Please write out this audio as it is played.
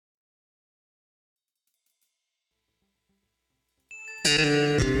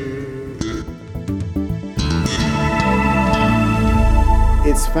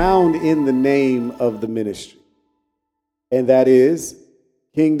is found in the name of the ministry. And that is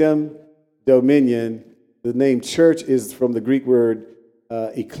kingdom, dominion. The name church is from the Greek word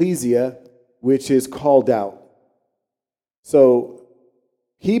ecclesia, which is called out. So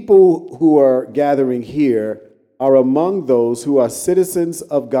people who are gathering here are among those who are citizens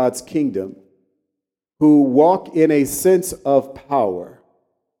of God's kingdom, who walk in a sense of power,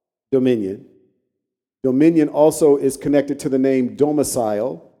 dominion. Dominion also is connected to the name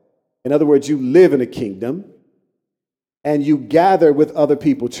domicile. In other words, you live in a kingdom and you gather with other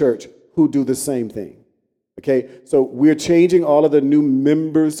people, church, who do the same thing. Okay, so we're changing all of the new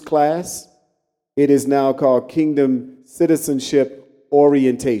members class. It is now called Kingdom Citizenship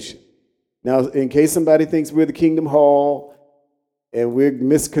Orientation. Now, in case somebody thinks we're the Kingdom Hall and we're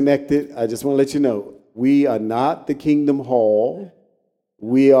misconnected, I just want to let you know, we are not the Kingdom Hall.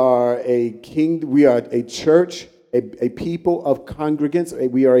 We are a church, a people of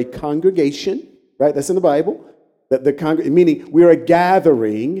congregants. We are a congregation, right? That's in the Bible. Meaning we are a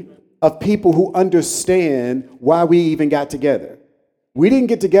gathering of people who understand why we even got together. We didn't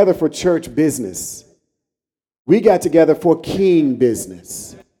get together for church business. We got together for king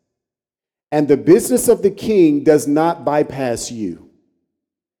business. And the business of the king does not bypass you.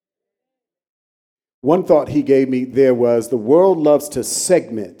 One thought he gave me there was, the world loves to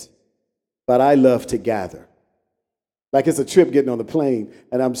segment, but I love to gather. Like it's a trip getting on the plane,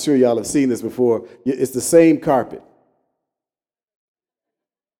 and I'm sure y'all have seen this before. It's the same carpet.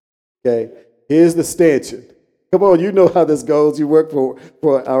 Okay, here's the stanchion. Come on, you know how this goes. You work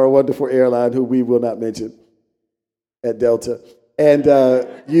for our wonderful airline, who we will not mention, at Delta. And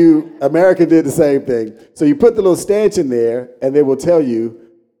American did the same thing. So you put the little stanchion there, and they will tell you,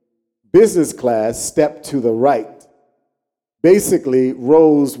 business class, step to the right. Basically,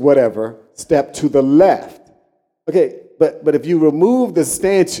 rows whatever, step to the left. Okay, but if you remove the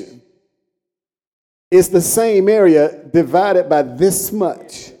stanchion, it's the same area divided by this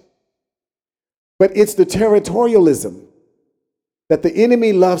much. But it's the territorialism that the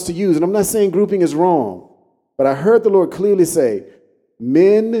enemy loves to use. And I'm not saying grouping is wrong, but I heard the Lord clearly say,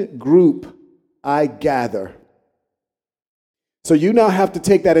 men group, I gather. So you now have to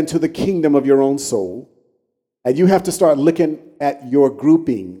take that into the kingdom of your own soul, and you have to start looking at your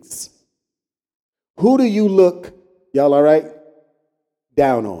groupings. Who do you look, y'all all right,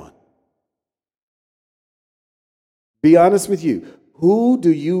 down on? Be honest with you.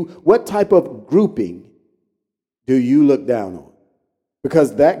 What type of grouping do you look down on?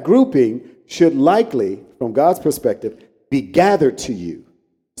 Because that grouping should likely, from God's perspective, be gathered to you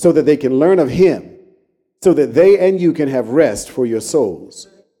so that they can learn of him, so that they and you can have rest for your souls.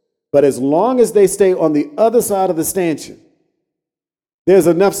 But as long as they stay on the other side of the stanchion, there's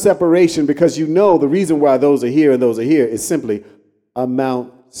enough separation, because you know the reason why those are here and those are here is simply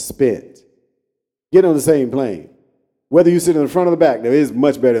amount spent. Get on the same plane. Whether you sit in the front or the back, there is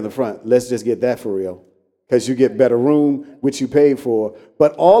much better in the front. Let's just get that for real, because you get better room, which you paid for.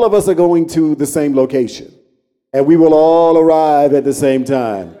 But all of us are going to the same location, and we will all arrive at the same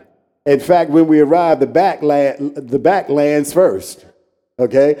time. In fact, when we arrive, the back lands first.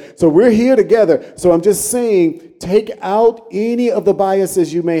 Okay? So we're here together. So I'm just saying, take out any of the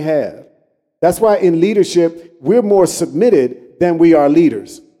biases you may have. That's why in leadership, we're more submitted than we are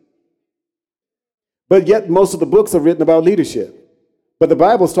leaders. But yet most of the books are written about leadership. But the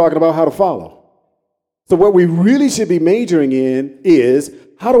Bible's talking about how to follow. So what we really should be majoring in is,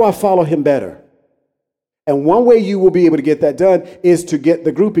 how do I follow him better? And one way you will be able to get that done is to get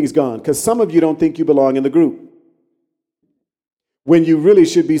the groupings gone, because some of you don't think you belong in the group, when you really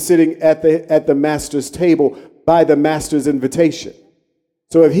should be sitting at the master's table by the master's invitation.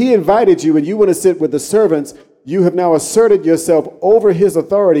 So if he invited you and you want to sit with the servants, you have now asserted yourself over his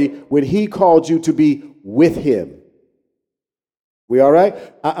authority when he called you to be with him. We all right?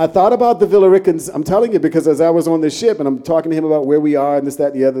 I thought about the Villaricans. I'm telling you, because as I was on this ship and I'm talking to him about where we are and this,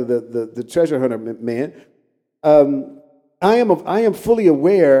 that, and the other, the treasure hunter man, I am fully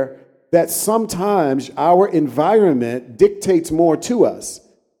aware that sometimes our environment dictates more to us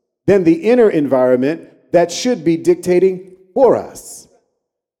than the inner environment that should be dictating for us.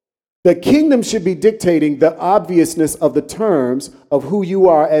 The kingdom should be dictating the obviousness of the terms of who you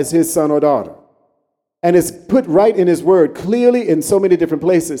are as his son or daughter. And it's put right in his word clearly in so many different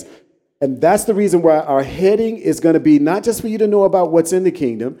places. And that's the reason why our heading is going to be not just for you to know about what's in the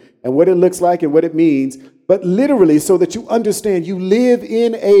kingdom and what it looks like and what it means, but literally so that you understand you live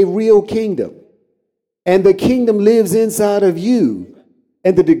in a real kingdom. And the kingdom lives inside of you.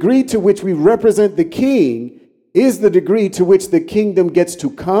 And the degree to which we represent the king is the degree to which the kingdom gets to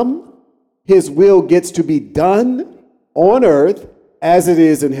come. His will gets to be done on earth as it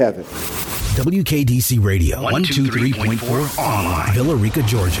is in heaven. WKDC Radio, 123.4 online, Villa Rica,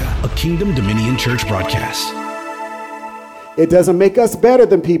 Georgia, a Kingdom Dominion Church broadcast. It doesn't make us better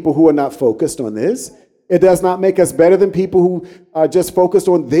than people who are not focused on this. It does not make us better than people who are just focused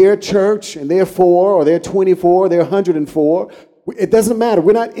on their church and they're 4 or they're 24, or they're 104. It doesn't matter.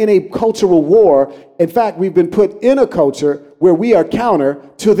 We're not in a cultural war. In fact, we've been put in a culture where we are counter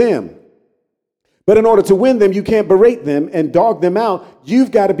to them. But in order to win them, you can't berate them and dog them out.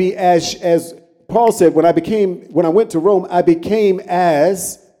 You've got to be as Paul said, when I went to Rome, I became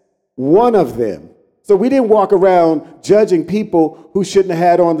as one of them. So we didn't walk around judging people who shouldn't have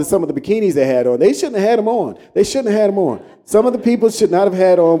had on some of the bikinis they had on. They shouldn't have had them on. They shouldn't have had them on. Some of the people should not have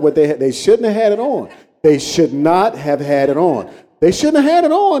had on what they had. They shouldn't have had it on. They should not have had it on. They shouldn't have had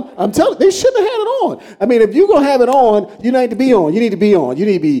it on. I'm telling you, they shouldn't have had it on. I mean, if you're going to have it on, you need to be on. You need to be on. You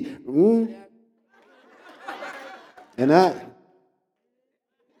need to be, and I.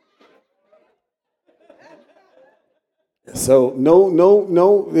 So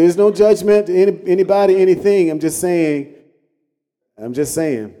no, there's no judgment to anybody, anything. I'm just saying.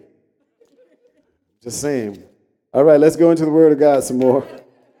 All right, let's go into the Word of God some more.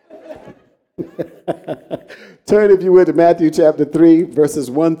 Turn, if you would, to Matthew chapter 3, verses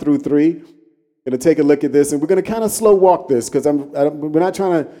 1 through 3. Going to take a look at this, and we're going to kind of slow walk this because we're not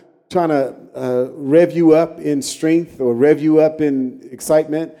trying to rev you up in strength or rev you up in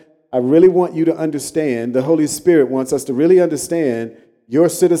excitement. I really want you to understand, the Holy Spirit wants us to really understand your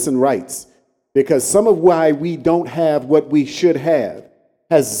citizen rights, because some of why we don't have what we should have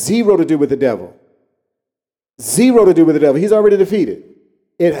has zero to do with the devil. Zero to do with the devil. He's already defeated.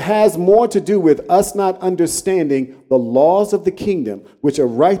 It has more to do with us not understanding the laws of the kingdom, which are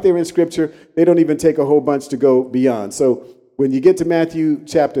right there in Scripture. They don't even take a whole bunch to go beyond. So when you get to Matthew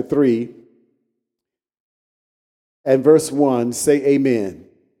chapter 3 and verse 1, say amen.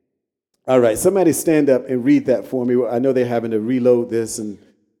 All right, somebody stand up and read that for me. I know they're having to reload this, and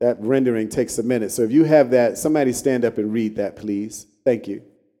that rendering takes a minute. So if you have that, somebody stand up and read that, please. Thank you.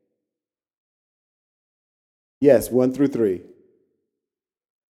 Yes, 1 through 3.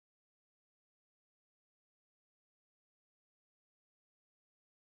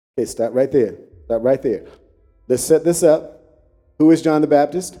 Okay, stop right there. Stop right there. Let's set this up. Who is John the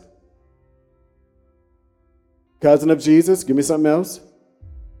Baptist? Cousin of Jesus. Give me something else.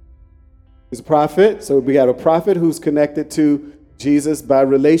 He's a prophet. So we got a prophet who's connected to Jesus by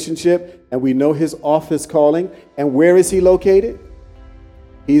relationship, and we know his office calling. And where is he located?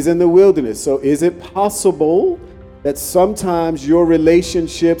 He's in the wilderness. So is it possible that sometimes your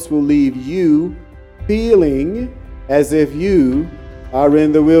relationships will leave you feeling as if you are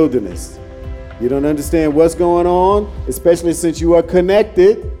in the wilderness? You don't understand what's going on, especially since you are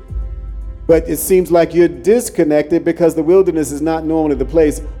connected, but it seems like you're disconnected because the wilderness is not normally the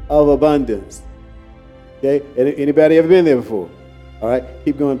place of abundance. Okay? Anybody ever been there before? All right,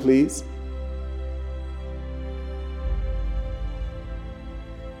 keep going, please.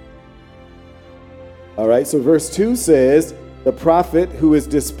 All right, so verse 2 says, the prophet who is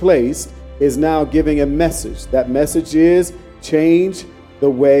displaced is now giving a message. That message is change the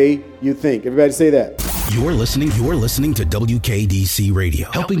way you think. Everybody say that. You're listening to WKDC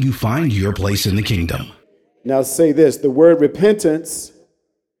Radio, helping you find your place in the kingdom. Now say this, the word repentance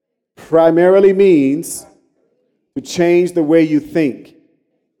primarily means to change the way you think.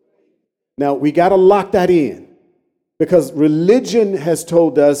 Now we got to lock that in, because religion has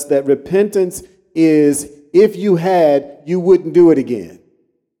told us that repentance is if you had, you wouldn't do it again.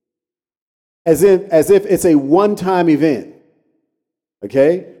 As if it's a one-time event.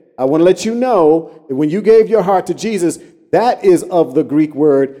 Okay? I want to let you know that when you gave your heart to Jesus, that is of the Greek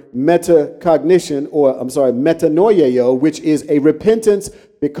word metanoia, which is a repentance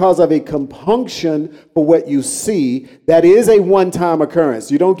because of a compunction for what you see. That is a one-time occurrence.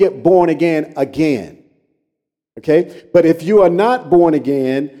 You don't get born again. Okay? But if you are not born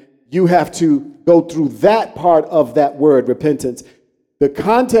again, you have to go through that part of that word, repentance. The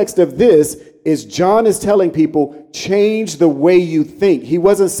context of this is John is telling people, change the way you think. He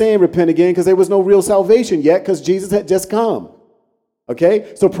wasn't saying repent again because there was no real salvation yet, because Jesus had just come.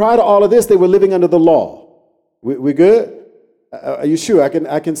 Okay? So prior to all of this, they were living under the law. We good? Are you sure?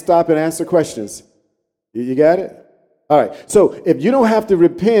 I can stop and answer questions. You got it? All right. So if you don't have to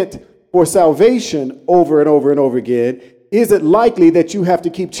repent for salvation over and over and over again, is it likely that you have to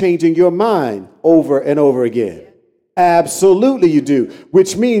keep changing your mind over and over again? Absolutely you do,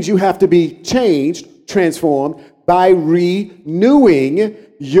 which means you have to be changed, transformed by renewing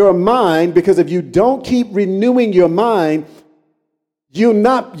your mind, because if you don't keep renewing your mind, you'll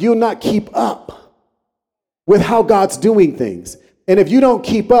not keep up with how God's doing things. And if you don't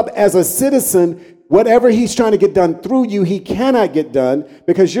keep up as a citizen, whatever he's trying to get done through you, he cannot get done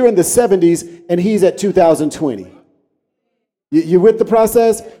because you're in the 70s and he's at 2020. You with the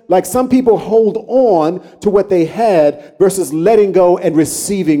process? Like some people hold on to what they had versus letting go and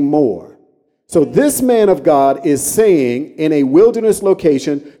receiving more. So this man of God is saying in a wilderness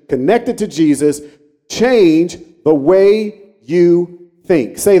location connected to Jesus, change the way you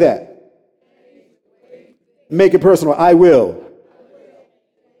think. Say that. Make it personal. I will.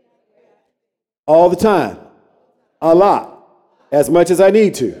 All the time. A lot. As much as I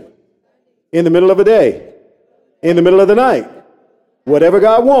need to. In the middle of a day. In the middle of the night. Whatever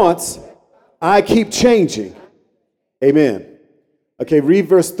God wants, I keep changing. Amen. Okay, read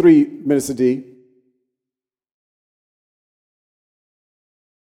verse 3, Minister D.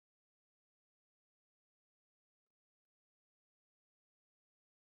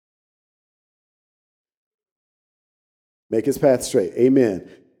 Make his path straight. Amen.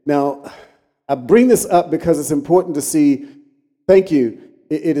 Now, I bring this up because it's important to see, thank you,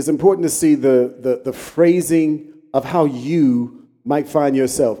 it is important to see the phrasing of how you might find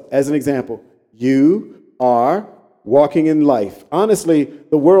yourself. As an example, you are walking in life. Honestly,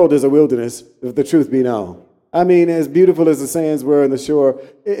 the world is a wilderness, if the truth be known. I mean, as beautiful as the sands were on the shore,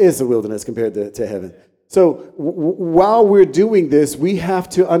 it's a wilderness compared to heaven. So while we're doing this, we have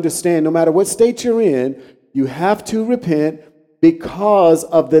to understand no matter what state you're in, you have to repent because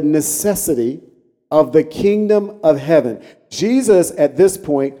of the necessity of the kingdom of heaven. Jesus, at this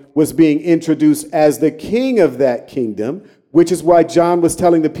point, was being introduced as the king of that kingdom, which is why John was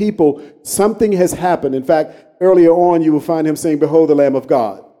telling the people something has happened. In fact, earlier on, you will find him saying, behold the Lamb of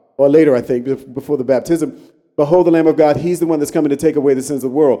God. Or later, I think, before the baptism, behold the Lamb of God. He's the one that's coming to take away the sins of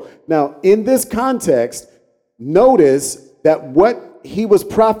the world. Now, in this context, notice that what he was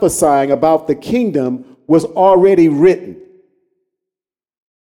prophesying about the kingdom was already written.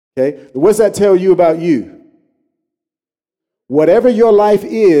 Okay, what's that tell you about you? Whatever your life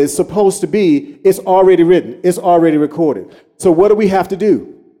is supposed to be, it's already written. It's already recorded. So what do we have to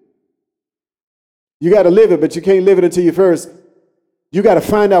do? You got to live it, but you can't live it until you got to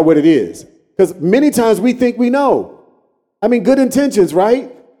find out what it is. Because many times we think we know. I mean, good intentions,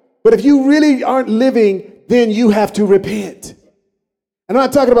 right? But if you really aren't living, then you have to repent. And I'm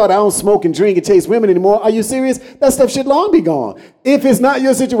not talking about I don't smoke and drink and chase women anymore. Are you serious? That stuff should long be gone. If it's not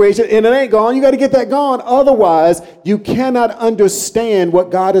your situation and it ain't gone, you got to get that gone. Otherwise, you cannot understand what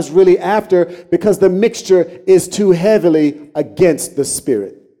God is really after because the mixture is too heavily against the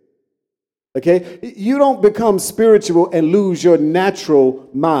spirit. Okay? You don't become spiritual and lose your natural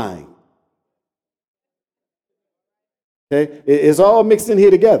mind. Okay? It's all mixed in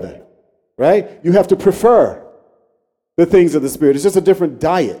here together, right? You have to prefer the things of the spirit. It's just a different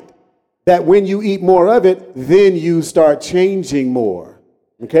diet that when you eat more of it, then you start changing more.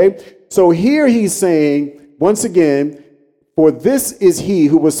 Okay? So here he's saying, once again, for this is he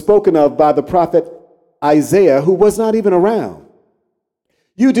who was spoken of by the prophet Isaiah, who was not even around.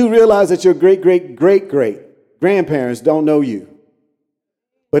 You do realize that your great-great-great-great-grandparents don't know you.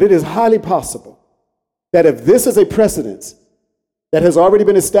 But it is highly possible that if this is a precedence that has already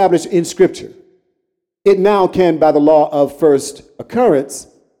been established in Scripture, it now can, by the law of first occurrence,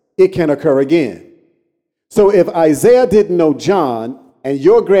 it can occur again. So if Isaiah didn't know John and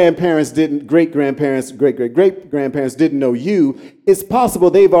your grandparents didn't, great-grandparents, great-great-great-grandparents didn't know you, it's possible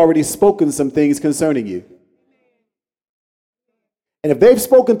they've already spoken some things concerning you. And if they've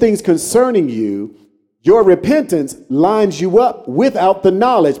spoken things concerning you, your repentance lines you up without the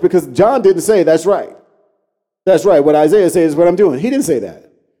knowledge, because John didn't say, that's right. That's right. What Isaiah says is what I'm doing. He didn't say that.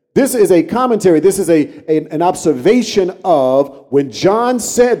 This is a commentary. This is an observation of when John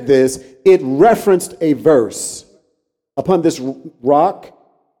said this, it referenced a verse. Upon this rock,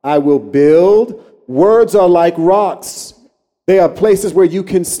 I will build. Words are like rocks. They are places where you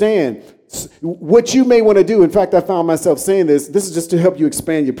can stand. What you may want to do, in fact, I found myself saying this is just to help you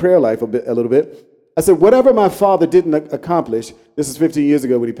expand your prayer life a little bit. I said, whatever my father didn't accomplish, this is 15 years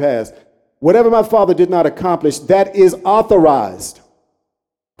ago when he passed, whatever my father did not accomplish, that is authorized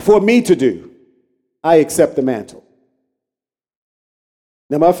for me to do. I accept the mantle.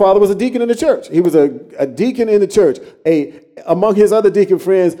 Now, my father was a deacon in the church. He was a deacon in the church. Among his other deacon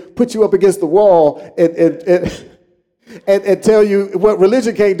friends, put you up against the wall and tell you what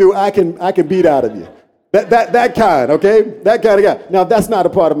religion can't do, I can beat out of you. That kind, okay? That kind of guy. Now, that's not a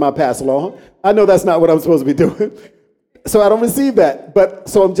part of my pass along. I know that's not what I'm supposed to be doing. So I don't receive that. But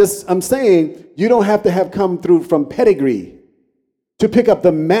so I'm saying you don't have to have come through from pedigree to pick up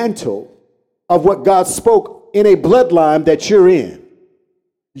the mantle of what God spoke in a bloodline that you're in.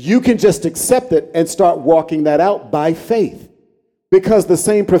 You can just accept it and start walking that out by faith. Because the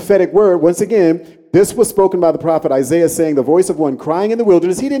same prophetic word, once again, this was spoken by the prophet Isaiah, saying, the voice of one crying in the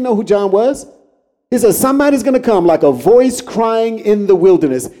wilderness. He didn't know who John was. He said, somebody's going to come like a voice crying in the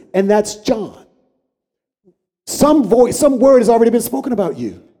wilderness. And that's John. Some voice, some word has already been spoken about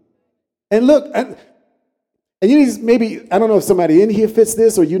you. And look, and you maybe, I don't know if somebody in here fits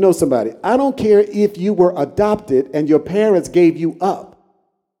this or you know somebody. I don't care if you were adopted and your parents gave you up.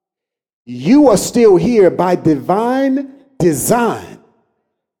 You are still here by divine design.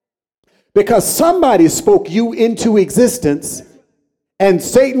 Because somebody spoke you into existence, and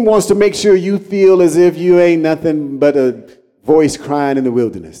Satan wants to make sure you feel as if you ain't nothing but a voice crying in the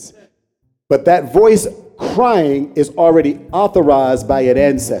wilderness. But that voice crying is already authorized by an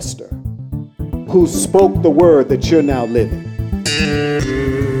ancestor who spoke the word that you're now living.